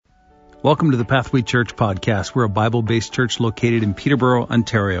Welcome to the Pathway Church podcast. We're a Bible-based church located in Peterborough,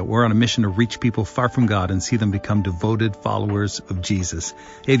 Ontario. We're on a mission to reach people far from God and see them become devoted followers of Jesus.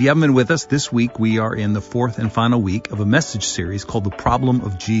 Hey, if you haven't been with us, this week we are in the fourth and final week of a message series called The Problem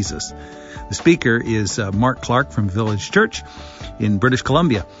of Jesus. The speaker is Mark Clark from Village Church in British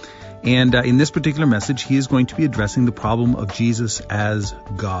Columbia. And in this particular message, he is going to be addressing the problem of Jesus as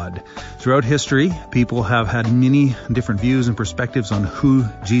God. Throughout history, people have had many different views and perspectives on who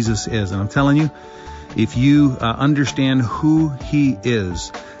Jesus is. And I'm telling you, if you understand who he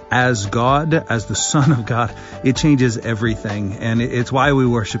is as God, as the Son of God, it changes everything. And it's why we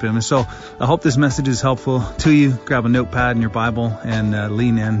worship him. And so I hope this message is helpful to you. Grab a notepad and your Bible and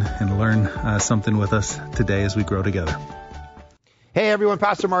lean in and learn something with us today as we grow together. Hey everyone,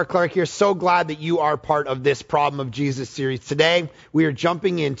 Pastor Mark Clark here. So glad that you are part of this Problem of Jesus series. Today, we are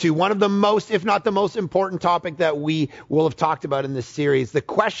jumping into one of the most, if not the most important topic that we will have talked about in this series, the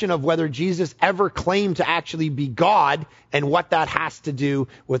question of whether Jesus ever claimed to actually be God and what that has to do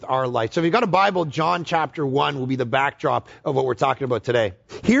with our life. So if you've got a Bible, John chapter 1 will be the backdrop of what we're talking about today.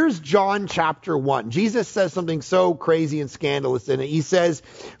 Here's John chapter 1. Jesus says something so crazy and scandalous in it. He says,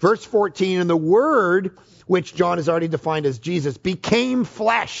 verse 14, and the Word, which John has already defined as Jesus, became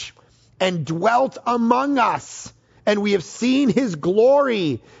flesh and dwelt among us. And we have seen his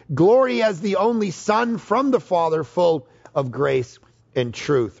glory, glory as the only Son from the Father, full of grace and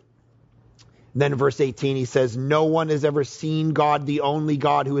truth. Then in verse 18, he says, no one has ever seen God, the only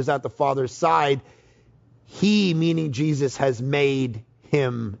God who is at the Father's side. He, meaning Jesus, has made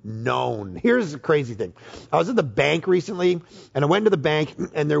him known. Here's the crazy thing. I was at the bank recently, and I went to the bank,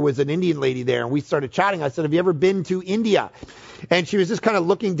 and there was an Indian lady there, and we started chatting. I said, have you ever been to India? And she was just kind of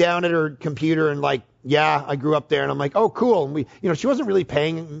looking down at her computer and like, yeah, I grew up there. And I'm like, oh, cool. And she wasn't really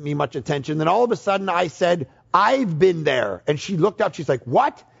paying me much attention. Then all of a sudden I said, I've been there. And she looked up. She's like,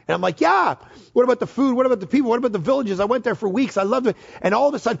 what? And I'm like, yeah. What about the food? What about the people? What about the villages? I went there for weeks. I loved it. And all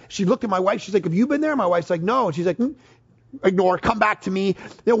of a sudden she looked at my wife. She's like, have you been there? My wife's like, no. And she's like, ignore, come back to me.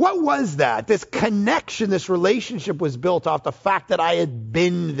 What was that? This connection, this relationship was built off the fact that I had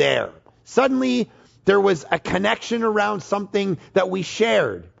been there. Suddenly, there was a connection around something that we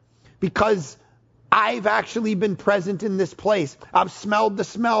shared because I've actually been present in this place. I've smelled the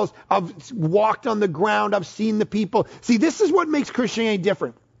smells. I've walked on the ground. I've seen the people. See, this is what makes Christianity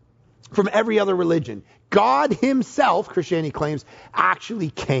different from every other religion. God himself, Christianity claims, actually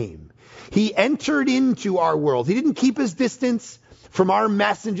came. He entered into our world. He didn't keep his distance from our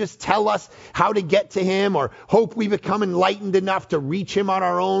mess and just tell us how to get to him or hope we become enlightened enough to reach him on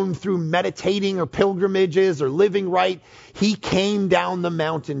our own through meditating or pilgrimages or living right. He came down the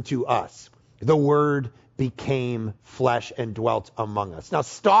mountain to us. The Word became flesh and dwelt among us. Now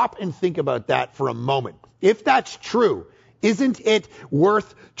stop and think about that for a moment. If that's true, isn't it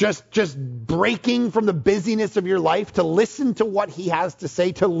worth just breaking from the busyness of your life to listen to what he has to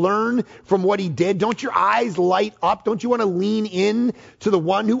say, to learn from what he did? Don't your eyes light up? Don't you want to lean in to the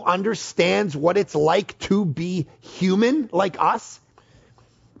one who understands what it's like to be human like us?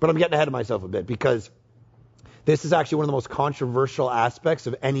 But I'm getting ahead of myself a bit because this is actually one of the most controversial aspects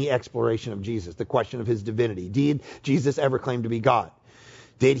of any exploration of Jesus, the question of his divinity. Did Jesus ever claim to be God?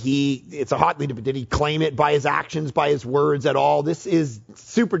 It's a hotly debated, did he claim it by his actions, by his words at all? This is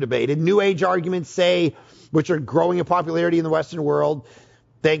super debated. New Age arguments say, which are growing in popularity in the Western world,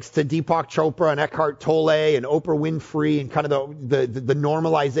 thanks to Deepak Chopra and Eckhart Tolle and Oprah Winfrey and kind of the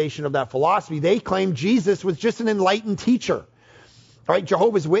normalization of that philosophy, they claim Jesus was just an enlightened teacher. All right,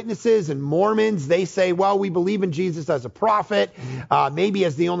 Jehovah's Witnesses and Mormons, they say, well, we believe in Jesus as a prophet, maybe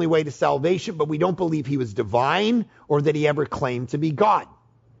as the only way to salvation, but we don't believe he was divine or that he ever claimed to be God.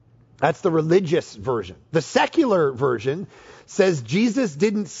 That's the religious version. The secular version says Jesus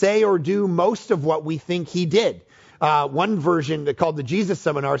didn't say or do most of what we think he did. One version called the Jesus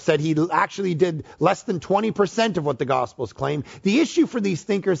Seminar said he actually did less than 20% of what the Gospels claim. The issue for these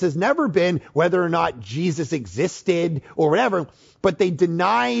thinkers has never been whether or not Jesus existed or whatever, but they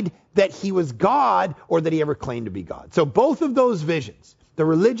denied that he was God or that he ever claimed to be God. So both of those visions, the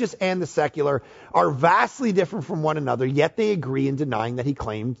religious and the secular, are vastly different from one another, yet they agree in denying that he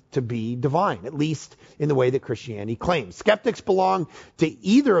claimed to be divine, at least in the way that Christianity claims. Skeptics belong to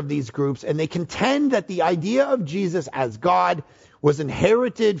either of these groups, and they contend that the idea of Jesus as God was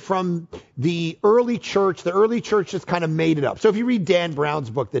inherited from the early church. The early church just kind of made it up. So if you read Dan Brown's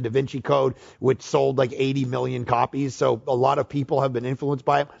book, The Da Vinci Code, which sold like 80 million copies, so a lot of people have been influenced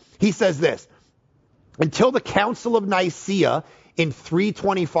by it, he says this: until the Council of Nicaea in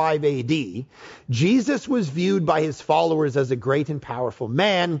 325 AD, Jesus was viewed by his followers as a great and powerful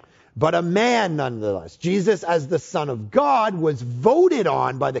man, but a man nonetheless. Jesus, as the Son of God, was voted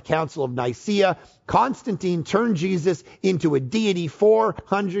on by the Council of Nicaea. Constantine turned Jesus into a deity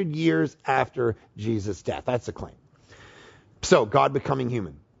 400 years after Jesus' death. That's the claim. So, God becoming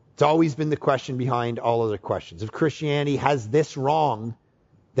human. It's always been the question behind all other questions. If Christianity has this wrong,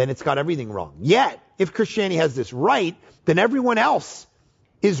 then it's got everything wrong. Yet, if Christianity has this right, then everyone else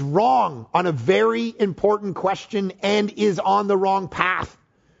is wrong on a very important question and is on the wrong path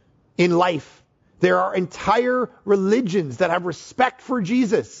in life. There are entire religions that have respect for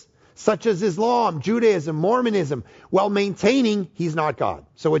Jesus, such as Islam, Judaism, Mormonism, while maintaining he's not God.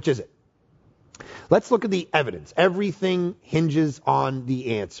 So which is it? Let's look at the evidence. Everything hinges on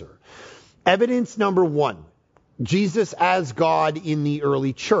the answer. Evidence number one, Jesus as God in the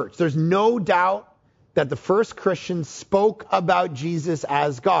early church. There's no doubt that the first Christians spoke about Jesus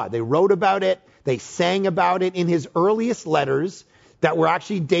as God. They wrote about it. They sang about it in his earliest letters that were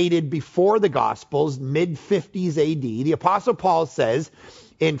actually dated before the Gospels, mid-50s AD. The Apostle Paul says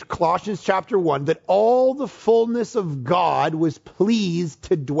in Colossians chapter 1 that all the fullness of God was pleased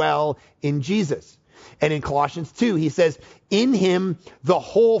to dwell in Jesus. And in Colossians 2, he says, in him the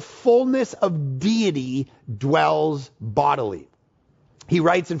whole fullness of deity dwells bodily. He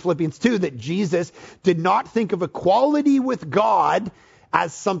writes in Philippians 2 that Jesus did not think of equality with God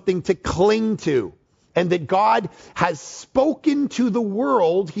as something to cling to, and that God has spoken to the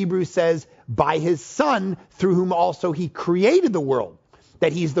world, Hebrews says, by his Son, through whom also he created the world.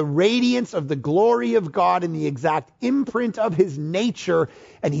 That he's the radiance of the glory of God and the exact imprint of his nature,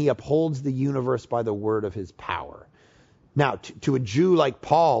 and he upholds the universe by the word of his power. Now, to a Jew like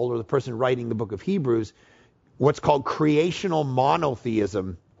Paul, or the person writing the book of Hebrews, what's called creational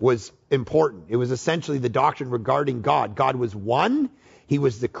monotheism was important. It was essentially the doctrine regarding God. God was one, he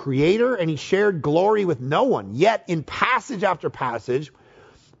was the creator, and he shared glory with no one. Yet, in passage after passage,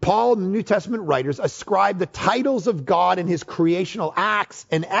 Paul and the New Testament writers ascribe the titles of God and his creational acts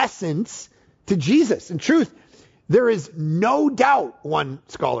and essence to Jesus. In truth, there is no doubt, one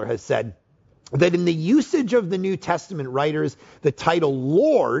scholar has said, that in the usage of the New Testament writers, the title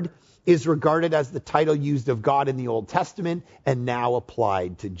Lord is regarded as the title used of God in the Old Testament and now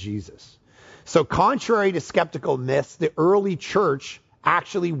applied to Jesus. So contrary to skeptical myths, the early church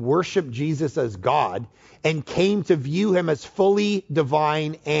actually worshiped Jesus as God and came to view him as fully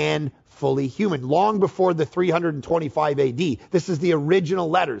divine and fully human, long before the 325 AD. This is the original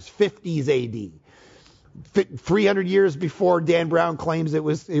letters, 50s AD. 300 years before Dan Brown claims it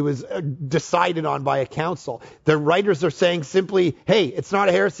was decided on by a council. The writers are saying simply, hey, it's not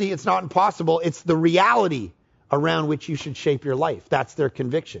a heresy, it's not impossible, it's the reality around which you should shape your life. That's their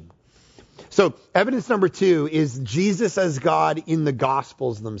conviction. So evidence number two is Jesus as God in the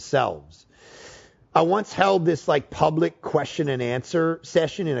Gospels themselves. I once held this public question and answer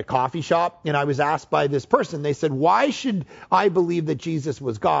session in a coffee shop, and I was asked by this person, they said, why should I believe that Jesus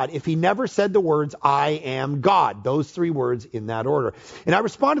was God if he never said the words, I am God, those three words in that order? And I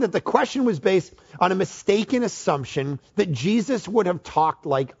responded that the question was based on a mistaken assumption that Jesus would have talked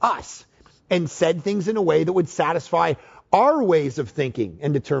like us and said things in a way that would satisfy our ways of thinking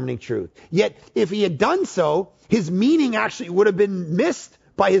and determining truth. Yet, if he had done so, his meaning actually would have been missed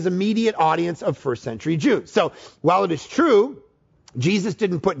by his immediate audience of first century Jews. So while it is true, Jesus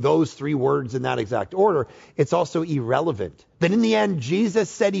didn't put those three words in that exact order, it's also irrelevant. That in the end, Jesus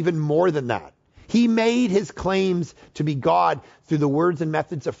said even more than that. He made his claims to be God through the words and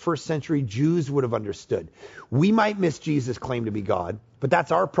methods of first century Jews would have understood. We might miss Jesus' claim to be God, but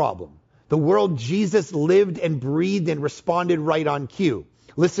that's our problem. The world Jesus lived and breathed and responded right on cue.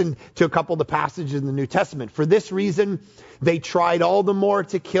 Listen to a couple of the passages in the New Testament. For this reason, they tried all the more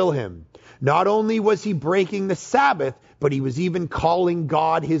to kill him. Not only was he breaking the Sabbath, but he was even calling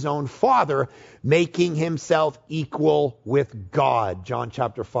God his own Father, making himself equal with God. John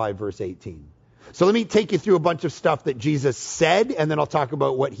chapter 5, verse 18. So let me take you through a bunch of stuff that Jesus said, and then I'll talk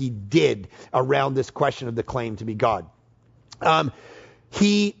about what he did around this question of the claim to be God.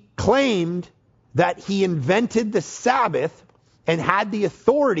 He claimed that he invented the Sabbath and had the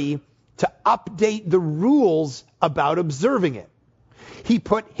authority to update the rules about observing it. He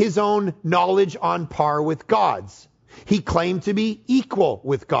put his own knowledge on par with God's. He claimed to be equal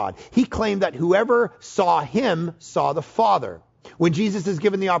with God. He claimed that whoever saw him saw the Father. When Jesus is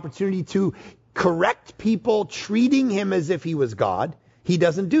given the opportunity to correct people treating him as if he was God, he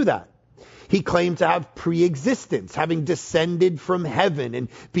doesn't do that. He claimed to have pre-existence, having descended from heaven and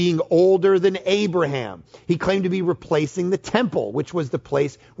being older than Abraham. He claimed to be replacing the temple, which was the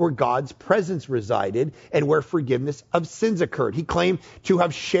place where God's presence resided and where forgiveness of sins occurred. He claimed to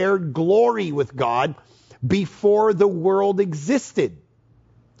have shared glory with God before the world existed.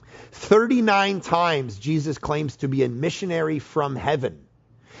 39 times Jesus claims to be a missionary from heaven.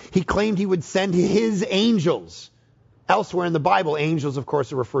 He claimed he would send his angels. Elsewhere in the Bible, angels, of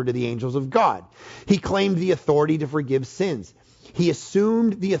course, are referred to the angels of God. He claimed the authority to forgive sins. He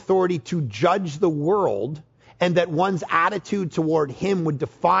assumed the authority to judge the world, and that one's attitude toward him would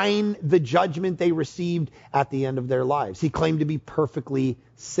define the judgment they received at the end of their lives. He claimed to be perfectly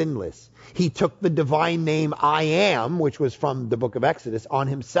sinless. He took the divine name I am, which was from the book of Exodus, on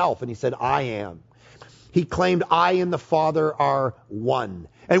himself, and he said, I am. He claimed I and the Father are one.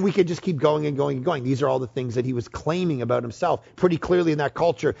 And we could just keep going and going and going. These are all the things that he was claiming about himself. Pretty clearly in that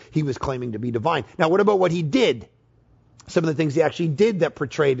culture, he was claiming to be divine. Now, what about what he did? Some of the things he actually did that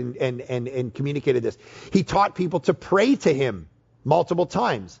portrayed and communicated this. He taught people to pray to him multiple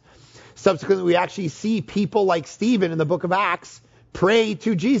times. Subsequently, we actually see people like Stephen in the book of Acts pray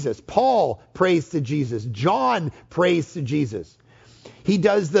to Jesus. Paul prays to Jesus. John prays to Jesus. He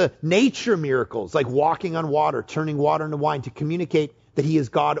does the nature miracles, like walking on water, turning water into wine, to communicate that he is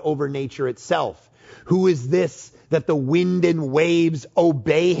God over nature itself. Who is this that the wind and waves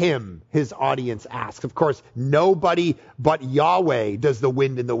obey him? His audience asks. Of course, nobody but Yahweh does the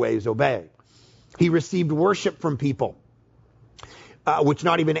wind and the waves obey. He received worship from people, which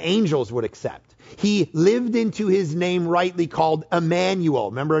not even angels would accept. He lived into his name rightly, called Emmanuel.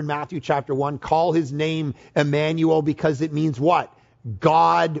 Remember in Matthew chapter 1, call his name Emmanuel because it means what?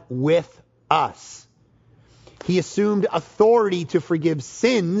 God with us. He assumed authority to forgive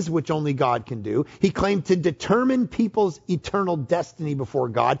sins, which only God can do. He claimed to determine people's eternal destiny before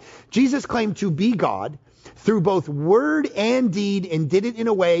God. Jesus claimed to be God through both word and deed, and did it in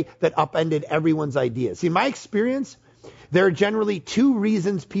a way that upended everyone's ideas. See, in my experience, there are generally two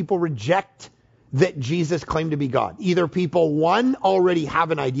reasons people reject that Jesus claimed to be God. Either people, one, already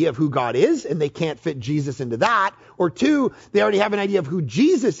have an idea of who God is and they can't fit Jesus into that, or two, they already have an idea of who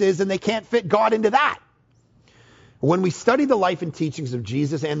Jesus is and they can't fit God into that. When we study the life and teachings of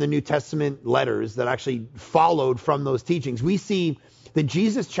Jesus and the New Testament letters that actually followed from those teachings, we see that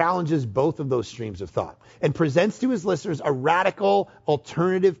Jesus challenges both of those streams of thought and presents to his listeners a radical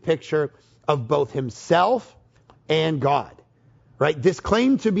alternative picture of both himself and God. Right? This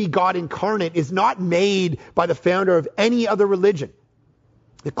claim to be God incarnate is not made by the founder of any other religion.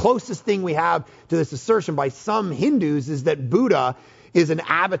 The closest thing we have to this assertion by some Hindus is that Buddha is an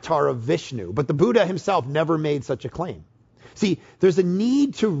avatar of Vishnu, but the Buddha himself never made such a claim. See, there's a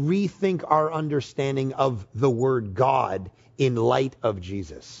need to rethink our understanding of the word God in light of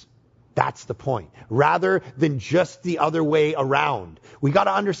Jesus. That's the point. Rather than just the other way around. We got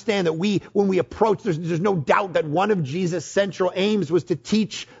to understand that when we approach, there's no doubt that one of Jesus' central aims was to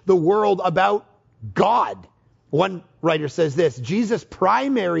teach the world about God. One writer says this: Jesus'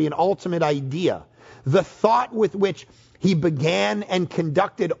 primary and ultimate idea, the thought with which he began and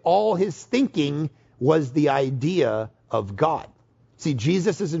conducted all his thinking, was the idea of God. See,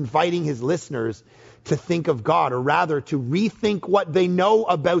 Jesus is inviting his listeners to think of God, or rather to rethink what they know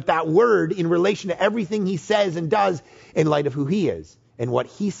about that word in relation to everything he says and does in light of who he is and what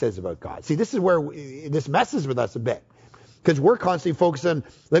he says about God. See, this is where this messes with us a bit, because we're constantly focused on,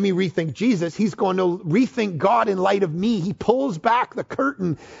 let me rethink Jesus. He's going to rethink God in light of me. He pulls back the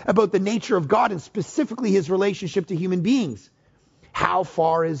curtain about the nature of God and specifically his relationship to human beings. How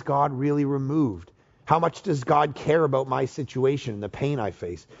far is God really removed? How much does God care about my situation and the pain I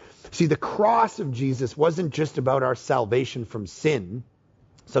face? See, the cross of Jesus wasn't just about our salvation from sin,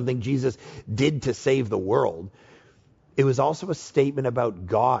 something Jesus did to save the world. It was also a statement about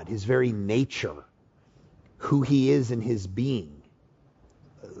God, his very nature, who he is in his being.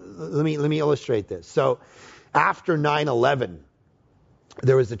 Let me illustrate this. So after 9/11,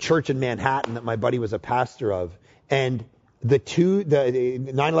 there was a church in Manhattan that my buddy was a pastor of, and the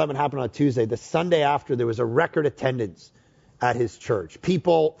 9/11 happened on a Tuesday. The Sunday after, there was a record attendance at his church.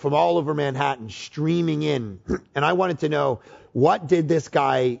 People from all over Manhattan streaming in. And I wanted to know, what did this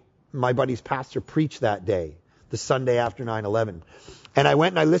guy, my buddy's pastor, preach that day, the Sunday after 9/11? And I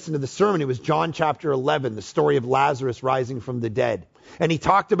went and I listened to the sermon. It was John chapter 11, the story of Lazarus rising from the dead. And he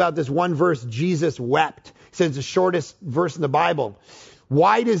talked about this one verse, Jesus wept. He said it's the shortest verse in the Bible.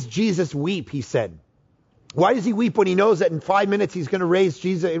 Why does Jesus weep, he said. Why does he weep when he knows that in 5 minutes he's going to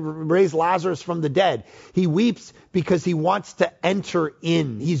raise Lazarus from the dead? He weeps because he wants to enter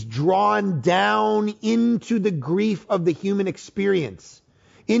in. He's drawn down into the grief of the human experience,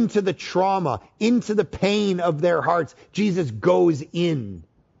 into the trauma, into the pain of their hearts. Jesus goes in.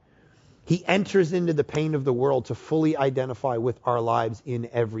 He enters into the pain of the world to fully identify with our lives in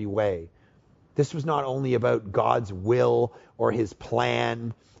every way. This was not only about God's will or his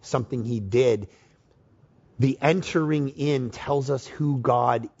plan, something he did. The entering in tells us who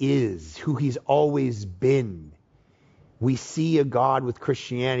God is, who he's always been. We see a God with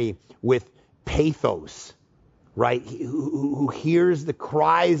Christianity with pathos, right? Who hears the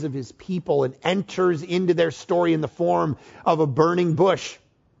cries of his people and enters into their story in the form of a burning bush,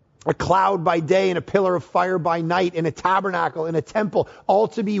 a cloud by day and a pillar of fire by night, and a tabernacle and a temple, all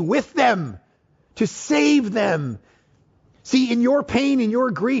to be with them, to save them. See, in your pain, in your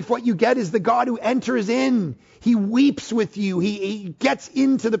grief, what you get is the God who enters in. He weeps with you. He gets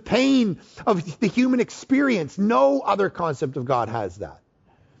into the pain of the human experience. No other concept of God has that.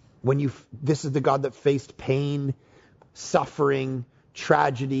 This is the God that faced pain, suffering,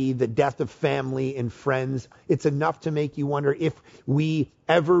 tragedy, the death of family and friends. It's enough to make you wonder if we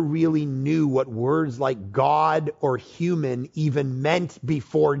ever really knew what words like God or human even meant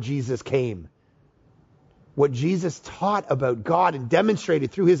before Jesus came. What Jesus taught about God and demonstrated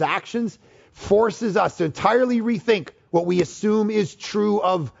through his actions forces us to entirely rethink what we assume is true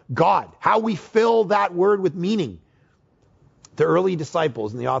of God, how we fill that word with meaning. The early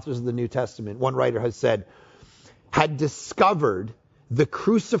disciples and the authors of the New Testament, one writer has said, had discovered the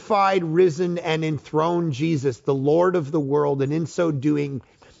crucified, risen, and enthroned Jesus, the Lord of the world, and in so doing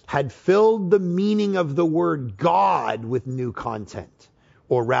had filled the meaning of the word God with new content,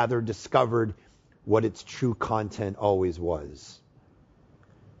 or rather discovered what its true content always was.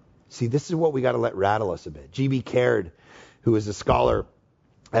 See, this is what we got to let rattle us a bit. G.B. Caird, who was a scholar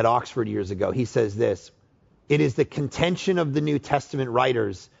at Oxford years ago, he says this: it is the contention of the New Testament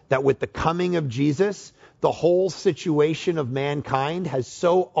writers that with the coming of Jesus, the whole situation of mankind has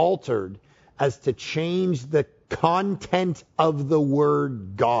so altered as to change the content of the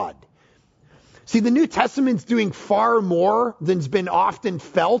word God. See, the New Testament's doing far more than's been often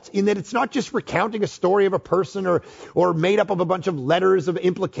felt, in that it's not just recounting a story of a person or made up of a bunch of letters of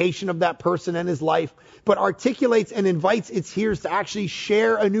implication of that person and his life, but articulates and invites its hearers to actually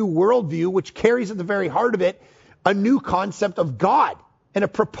share a new worldview, which carries at the very heart of it a new concept of God and a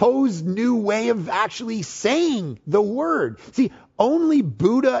proposed new way of actually saying the word. See, only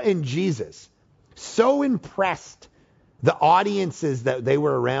Buddha and Jesus so impressed the audiences that they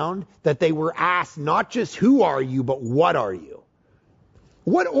were around that they were asked not just who are you, but what are you?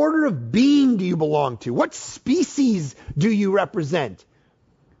 What order of being do you belong to? What species do you represent?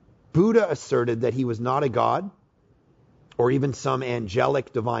 Buddha asserted that he was not a god or even some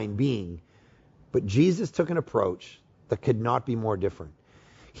angelic divine being, but Jesus took an approach that could not be more different.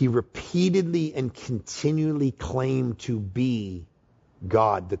 He repeatedly and continually claimed to be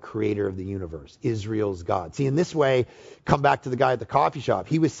God, the creator of the universe, Israel's God. See, in this way, come back to the guy at the coffee shop.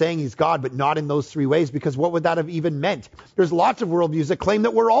 He was saying he's God, but not in those three ways, because what would that have even meant? There's lots of worldviews that claim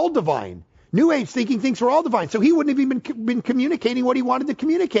that we're all divine. New Age thinking thinks we're all divine. So he wouldn't have even been communicating what he wanted to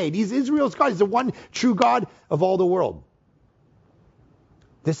communicate. He's Israel's God. He's the one true God of all the world.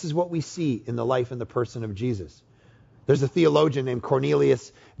 This is what we see in the life and the person of Jesus. There's a theologian named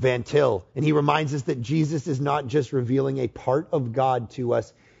Cornelius Van Til, and he reminds us that Jesus is not just revealing a part of God to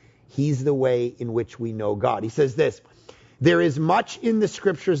us. He's the way in which we know God. He says this: there is much in the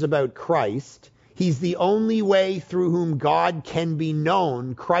scriptures about Christ. He's the only way through whom God can be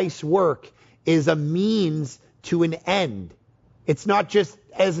known. Christ's work is a means to an end. It's not just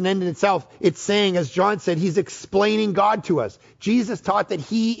as an end in itself. It's saying, as John said, he's explaining God to us. Jesus taught that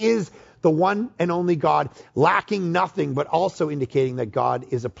he is the one and only God, lacking nothing, but also indicating that God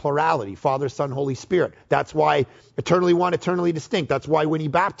is a plurality, Father, Son, Holy Spirit. That's why eternally one, eternally distinct. That's why when he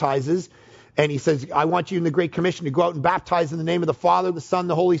baptizes, and he says, I want you in the Great Commission to go out and baptize in the name of the Father, the Son,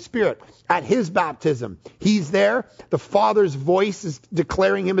 the Holy Spirit. At his baptism, he's there. The Father's voice is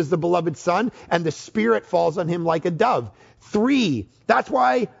declaring him as the beloved Son, and the Spirit falls on him like a dove. 3, that's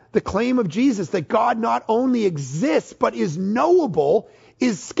why the claim of Jesus that God not only exists, but is knowable,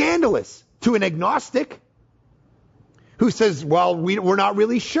 is scandalous to an agnostic who says, well, we're not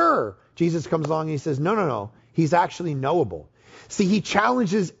really sure. Jesus comes along and he says, no. He's actually knowable. See, he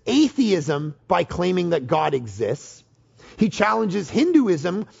challenges atheism by claiming that God exists. He challenges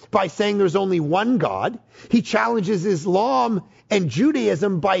Hinduism by saying there's only one God. He challenges Islam and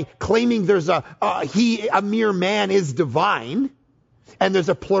Judaism by claiming there's a mere man is divine, and there's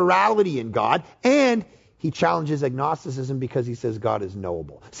a plurality in God. And he challenges agnosticism because he says God is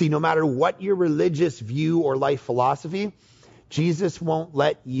knowable. See, no matter what your religious view or life philosophy, Jesus won't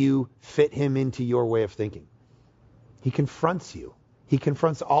let you fit him into your way of thinking. He confronts you. He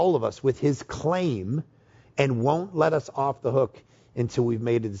confronts all of us with his claim and won't let us off the hook until we've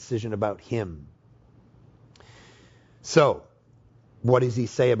made a decision about him. So, what does he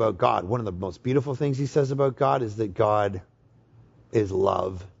say about God? One of the most beautiful things he says about God is that God is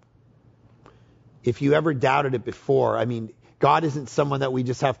love. if you ever doubted it before, I mean, God isn't someone that we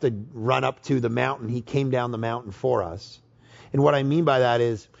just have to run up to the mountain. He came down the mountain for us. And what I mean by that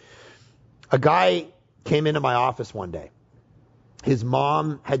is, a guy came into my office one day. His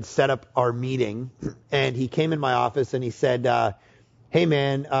mom had set up our meeting, and he came in my office and he said, hey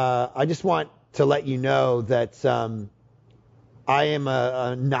man, I just want to let you know that I am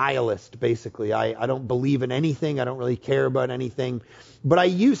a nihilist, basically. I don't believe in anything. I don't really care about anything. But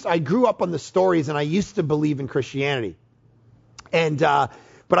I grew up on the stories, and I used to believe in Christianity. But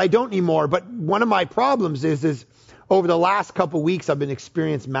I don't anymore. But one of my problems is over the last couple weeks, I've been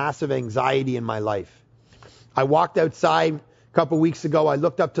experiencing massive anxiety in my life. I walked outside a couple weeks ago. I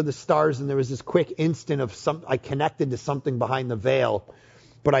looked up to the stars, and there was this quick instant of I connected to something behind the veil.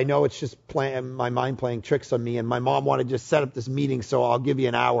 But I know it's just my mind playing tricks on me. And my mom wanted to just set up this meeting, so I'll give you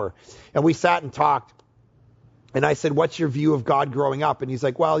an hour. And we sat and talked. And I said, what's your view of God growing up? And he's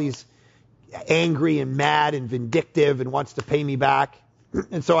like, well, he's angry and mad and vindictive and wants to pay me back.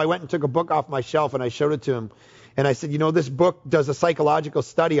 And so I went and took a book off my shelf and I showed it to him. And I said, this book does a psychological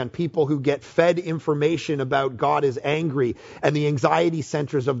study on people who get fed information about God is angry and the anxiety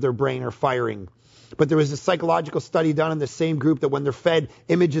centers of their brain are firing. But there was a psychological study done in the same group that when they're fed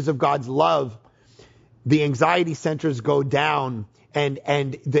images of God's love, the anxiety centers go down and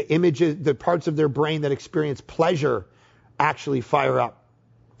the images, the parts of their brain that experience pleasure actually fire up.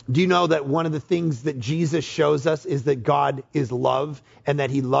 Do you know that one of the things that Jesus shows us is that God is love and that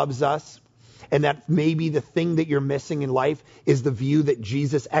he loves us? And that maybe the thing that you're missing in life is the view that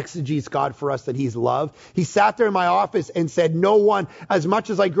Jesus exegetes God for us, that he's love. He sat there in my office and said, no one, as much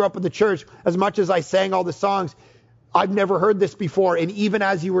as I grew up in the church, as much as I sang all the songs, I've never heard this before. And even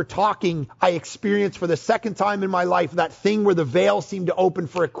as you were talking, I experienced for the second time in my life that thing where the veil seemed to open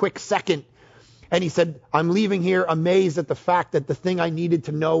for a quick second. And he said, I'm leaving here amazed at the fact that the thing I needed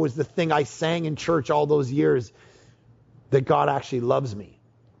to know is the thing I sang in church all those years, that God actually loves me.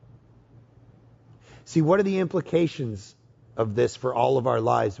 See, what are the implications of this for all of our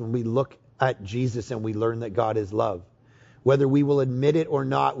lives when we look at Jesus and we learn that God is love? Whether we will admit it or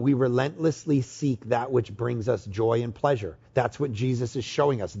not, we relentlessly seek that which brings us joy and pleasure. That's what Jesus is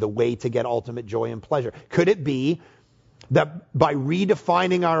showing us, the way to get ultimate joy and pleasure. Could it be that by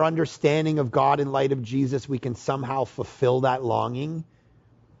redefining our understanding of God in light of Jesus, we can somehow fulfill that longing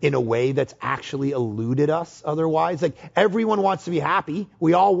in a way that's actually eluded us otherwise? Like, everyone wants to be happy.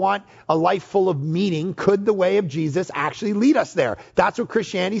 We all want a life full of meaning. Could the way of Jesus actually lead us there? That's what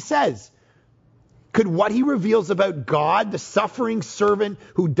Christianity says. Could what he reveals about God, the suffering servant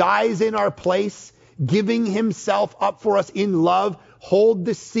who dies in our place, giving himself up for us in love, hold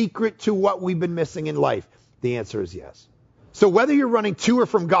the secret to what we've been missing in life? The answer is yes. So whether you're running to or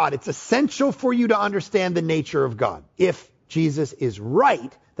from God, it's essential for you to understand the nature of God. If Jesus is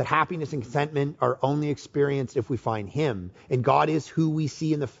right, that happiness and contentment are only experienced if we find him, and God is who we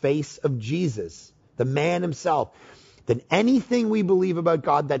see in the face of Jesus, the man himself, then anything we believe about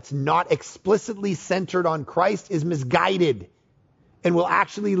God that's not explicitly centered on Christ is misguided and will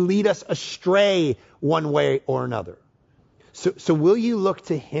actually lead us astray one way or another. So will you look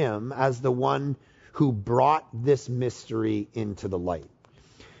to him as the one who brought this mystery into the light?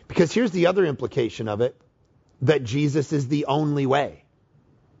 Because here's the other implication of it, that Jesus is the only way.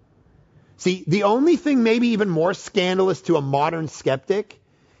 See, the only thing maybe even more scandalous to a modern skeptic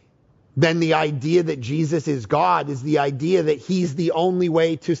than the idea that Jesus is God is the idea that he's the only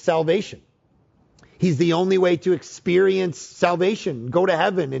way to salvation. He's the only way to experience salvation, go to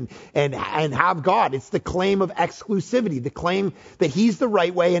heaven and have God. It's the claim of exclusivity, the claim that he's the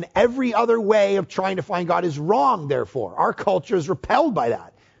right way and every other way of trying to find God is wrong, therefore. Our culture is repelled by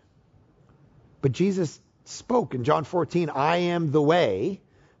that. But Jesus spoke in John 14, I am the way,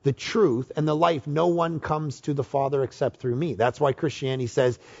 the truth, and the life. No one comes to the Father except through me. That's why Christianity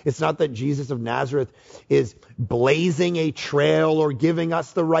says it's not that Jesus of Nazareth is blazing a trail or giving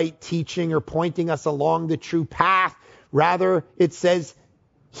us the right teaching or pointing us along the true path. Rather, it says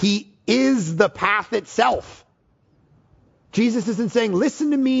he is the path itself. Jesus isn't saying, listen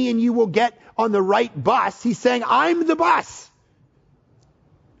to me and you will get on the right bus. He's saying, I'm the bus.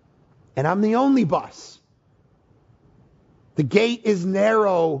 And I'm the only bus. The gate is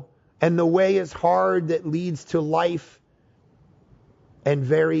narrow and the way is hard that leads to life, and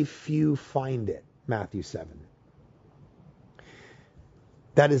very few find it. Matthew 7.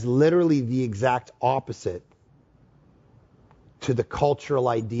 That is literally the exact opposite to the cultural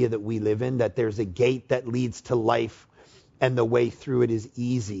idea that we live in, that there's a gate that leads to life and the way through it is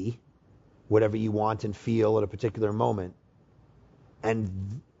easy, whatever you want and feel at a particular moment.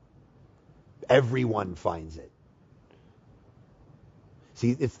 And everyone finds it.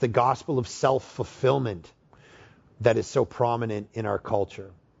 See, it's the gospel of self-fulfillment that is so prominent in our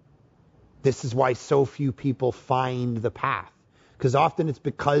culture. This is why so few people find the path. Because often it's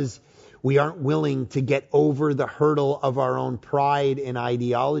because we aren't willing to get over the hurdle of our own pride and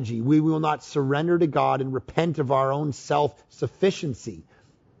ideology. We will not surrender to God and repent of our own self-sufficiency.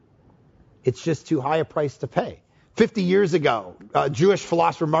 It's just too high a price to pay. 50 years ago, Jewish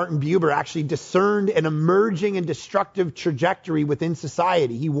philosopher Martin Buber actually discerned an emerging and destructive trajectory within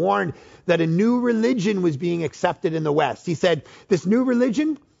society. He warned that a new religion was being accepted in the West. He said, this new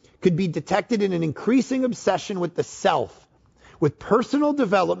religion could be detected in an increasing obsession with the self, with personal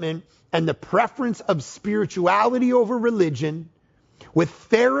development and the preference of spirituality over religion, with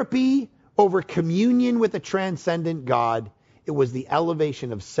therapy over communion with a transcendent God. It was the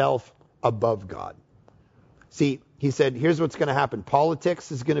elevation of self above God. See, he said, here's what's going to happen.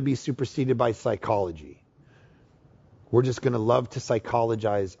 Politics is going to be superseded by psychology. We're just going to love to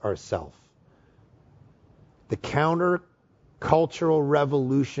psychologize ourselves. The counter-cultural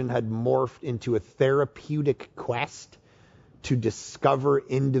revolution had morphed into a therapeutic quest to discover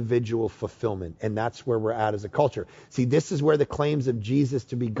individual fulfillment. And that's where we're at as a culture. See, this is where the claims of Jesus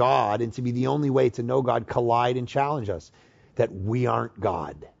to be God and to be the only way to know God collide and challenge us. That we aren't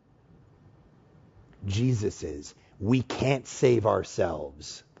God. Jesus is. We can't save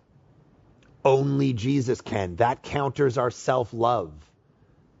ourselves. Only Jesus can. That counters our self-love.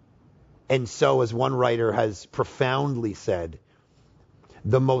 And so, as one writer has profoundly said,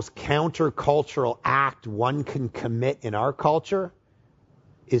 the most countercultural act one can commit in our culture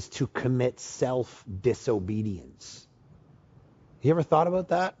is to commit self-disobedience. You ever thought about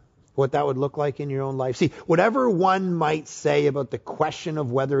that? What that would look like in your own life? See, whatever one might say about the question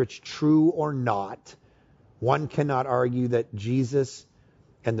of whether it's true or not, one cannot argue that Jesus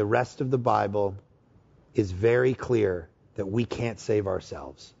and the rest of the Bible is very clear that we can't save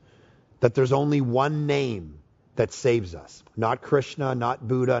ourselves. That there's only one name that saves us. Not Krishna, not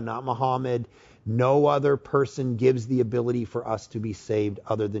Buddha, not Muhammad. No other person gives the ability for us to be saved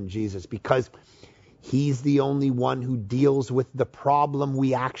other than Jesus, because he's the only one who deals with the problem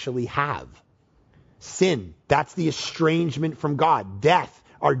we actually have. Sin, that's the estrangement from God. Death,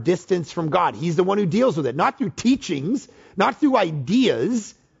 our distance from God. He's the one who deals with it. Not through teachings, not through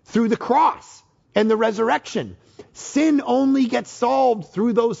ideas, through the cross and the resurrection. Sin only gets solved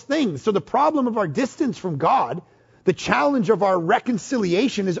through those things. So the problem of our distance from God, the challenge of our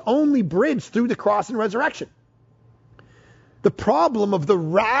reconciliation, is only bridged through the cross and resurrection. The problem of the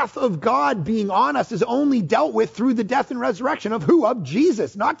wrath of God being on us is only dealt with through the death and resurrection of who? Of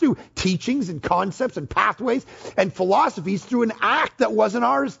Jesus. Not through teachings and concepts and pathways and philosophies, through an act that wasn't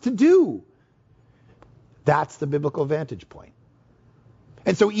ours to do. That's the biblical vantage point.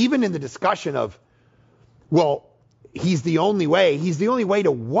 And so even in the discussion of, well, he's the only way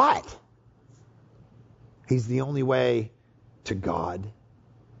to what? He's the only way to God.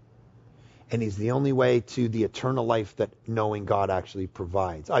 And he's the only way to the eternal life that knowing God actually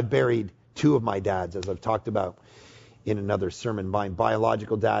provides. I buried two of my dads, as I've talked about in another sermon. My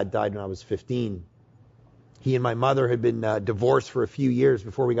biological dad died when I was 15. He and my mother had been divorced for a few years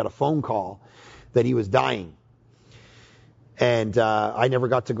before we got a phone call that he was dying. And I never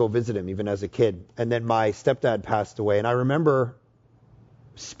got to go visit him, even as a kid. And then my stepdad passed away. And I remember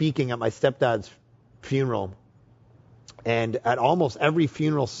speaking at my stepdad's funeral, and at almost every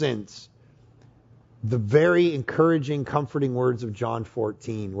funeral since, the very encouraging, comforting words of John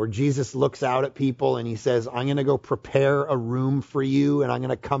 14, where Jesus looks out at people and he says, I'm going to go prepare a room for you, and I'm going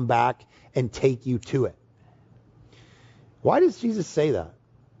to come back and take you to it. Why does Jesus say that?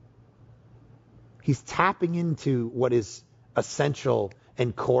 He's tapping into what is essential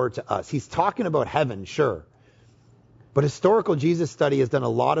and core to us. He's talking about heaven, sure. But historical Jesus study has done a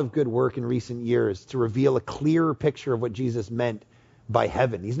lot of good work in recent years to reveal a clearer picture of what Jesus meant by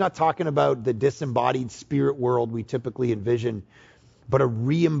heaven. He's not talking about the disembodied spirit world we typically envision, but a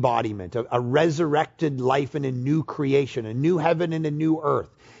re-embodiment, a resurrected life in a new creation, a new heaven and a new earth.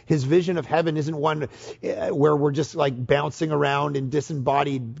 His vision of heaven isn't one where we're just like bouncing around in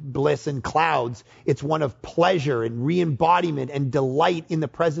disembodied bliss and clouds. It's one of pleasure and re-embodiment and delight in the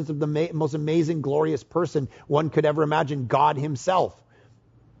presence of the most amazing, glorious person one could ever imagine, God himself.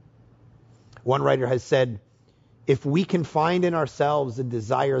 One writer has said, if we can find in ourselves a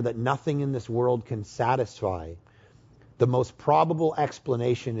desire that nothing in this world can satisfy, the most probable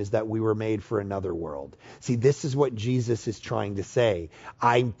explanation is that we were made for another world. See, this is what Jesus is trying to say.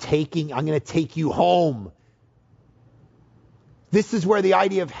 I'm going to take you home. This is where the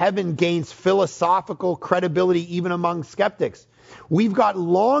idea of heaven gains philosophical credibility even among skeptics. We've got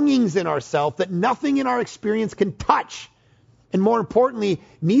longings in ourselves that nothing in our experience can touch. And more importantly,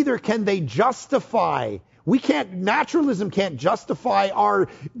 neither can they justify. Naturalism can't justify our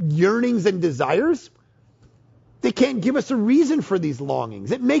yearnings and desires. They can't give us a reason for these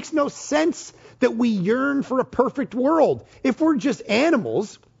longings. It makes no sense that we yearn for a perfect world. If we're just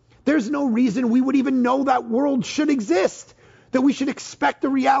animals, there's no reason we would even know that world should exist, that we should expect a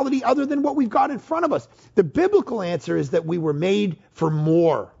reality other than what we've got in front of us. The biblical answer is that we were made for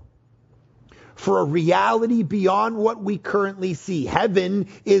more, for a reality beyond what we currently see. Heaven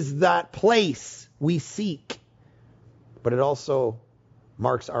is that place we seek, but it also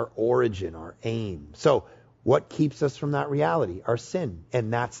marks our origin, our aim. So what keeps us from that reality? Our sin.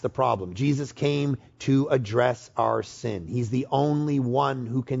 And that's the problem. Jesus came to address our sin. He's the only one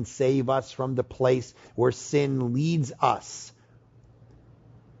who can save us from the place where sin leads us.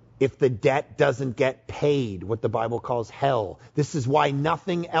 If the debt doesn't get paid, what the Bible calls hell. This is why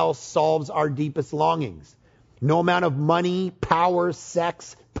nothing else solves our deepest longings. No amount of money, power,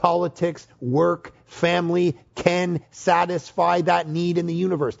 sex, politics, work, family can satisfy that need in the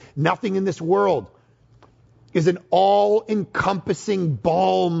universe. Nothing in this world is an all-encompassing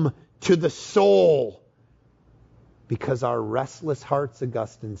balm to the soul. Because our restless hearts,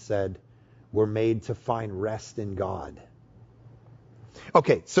 Augustine said, were made to find rest in God.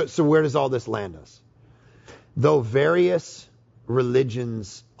 Okay, so where does all this land us? Though various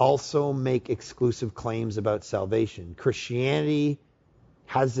religions also make exclusive claims about salvation, Christianity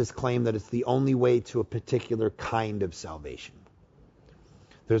has this claim that it's the only way to a particular kind of salvation.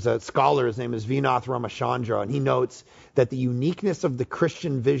 There's a scholar, his name is Vinath Ramachandra, and he notes that the uniqueness of the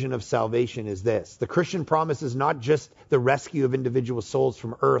Christian vision of salvation is this. The Christian promise is not just the rescue of individual souls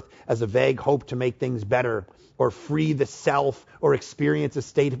from earth as a vague hope to make things better or free the self or experience a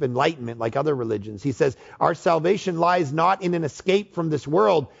state of enlightenment like other religions. He says, our salvation lies not in an escape from this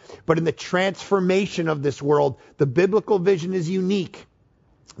world, but in the transformation of this world. The biblical vision is unique.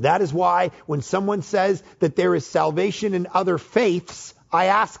 That is why when someone says that there is salvation in other faiths, I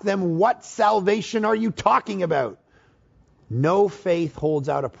ask them, what salvation are you talking about? No faith holds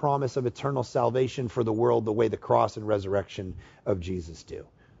out a promise of eternal salvation for the world the way the cross and resurrection of Jesus do.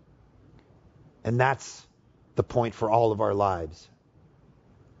 And that's the point for all of our lives.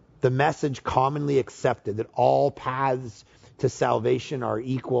 The message commonly accepted that all paths to salvation are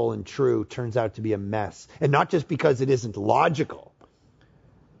equal and true turns out to be a mess. And not just because it isn't logical,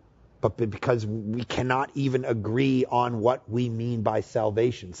 but because we cannot even agree on what we mean by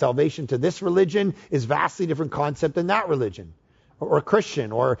salvation. Salvation to this religion is vastly different concept than that religion, or a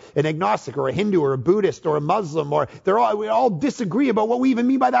Christian, or an agnostic, or a Hindu, or a Buddhist, or a Muslim, or we all disagree about what we even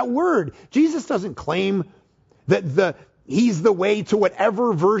mean by that word. Jesus doesn't claim that he's the way to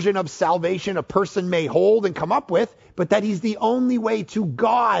whatever version of salvation a person may hold and come up with, but that he's the only way to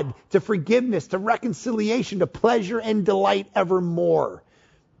God, to forgiveness, to reconciliation, to pleasure and delight evermore.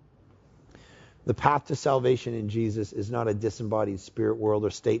 The path to salvation in Jesus is not a disembodied spirit world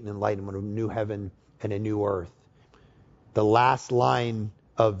or state and enlightenment of a new heaven and a new earth. The last line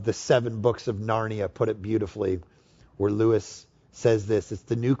of the 7 books of Narnia put it beautifully, where Lewis says this: it's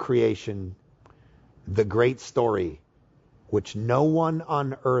the new creation, the great story, which no one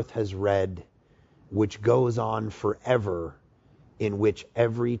on earth has read, which goes on forever, in which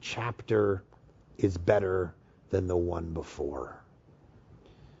every chapter is better than the one before.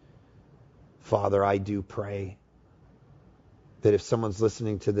 Father, I do pray that if someone's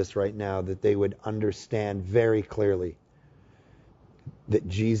listening to this right now, that they would understand very clearly that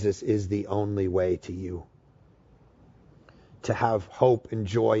Jesus is the only way to you. To have hope and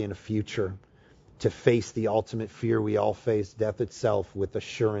joy in a future. To face the ultimate fear we all face, death itself, with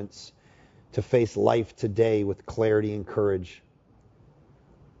assurance. To face life today with clarity and courage.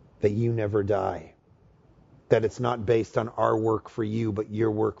 That you never die. That it's not based on our work for you, but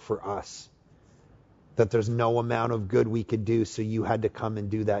your work for us. That there's no amount of good we could do, so you had to come and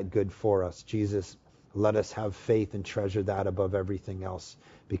do that good for us. Jesus, let us have faith and treasure that above everything else,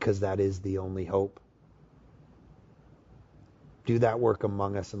 because that is the only hope. Do that work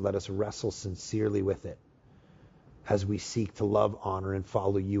among us and let us wrestle sincerely with it as we seek to love, honor, and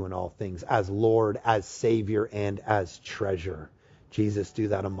follow you in all things, as Lord, as Savior, and as treasure. Jesus, do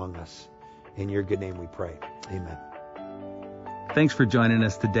that among us. In your good name we pray. Amen. Thanks for joining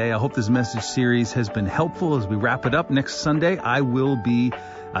us today. I hope this message series has been helpful as we wrap it up. Next Sunday, I will be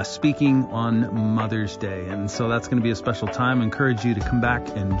speaking on Mother's Day. And so that's going to be a special time. I encourage you to come back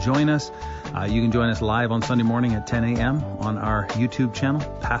and join us. You can join us live on Sunday morning at 10 a.m. on our YouTube channel,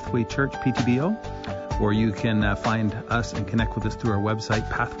 Pathway Church, PTBO. Or you can find us and connect with us through our website,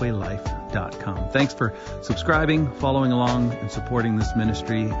 pathwaylife.com. Thanks for subscribing, following along, and supporting this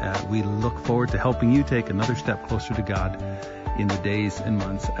ministry. We look forward to helping you take another step closer to God in the days and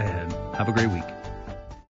months ahead. Have a great week.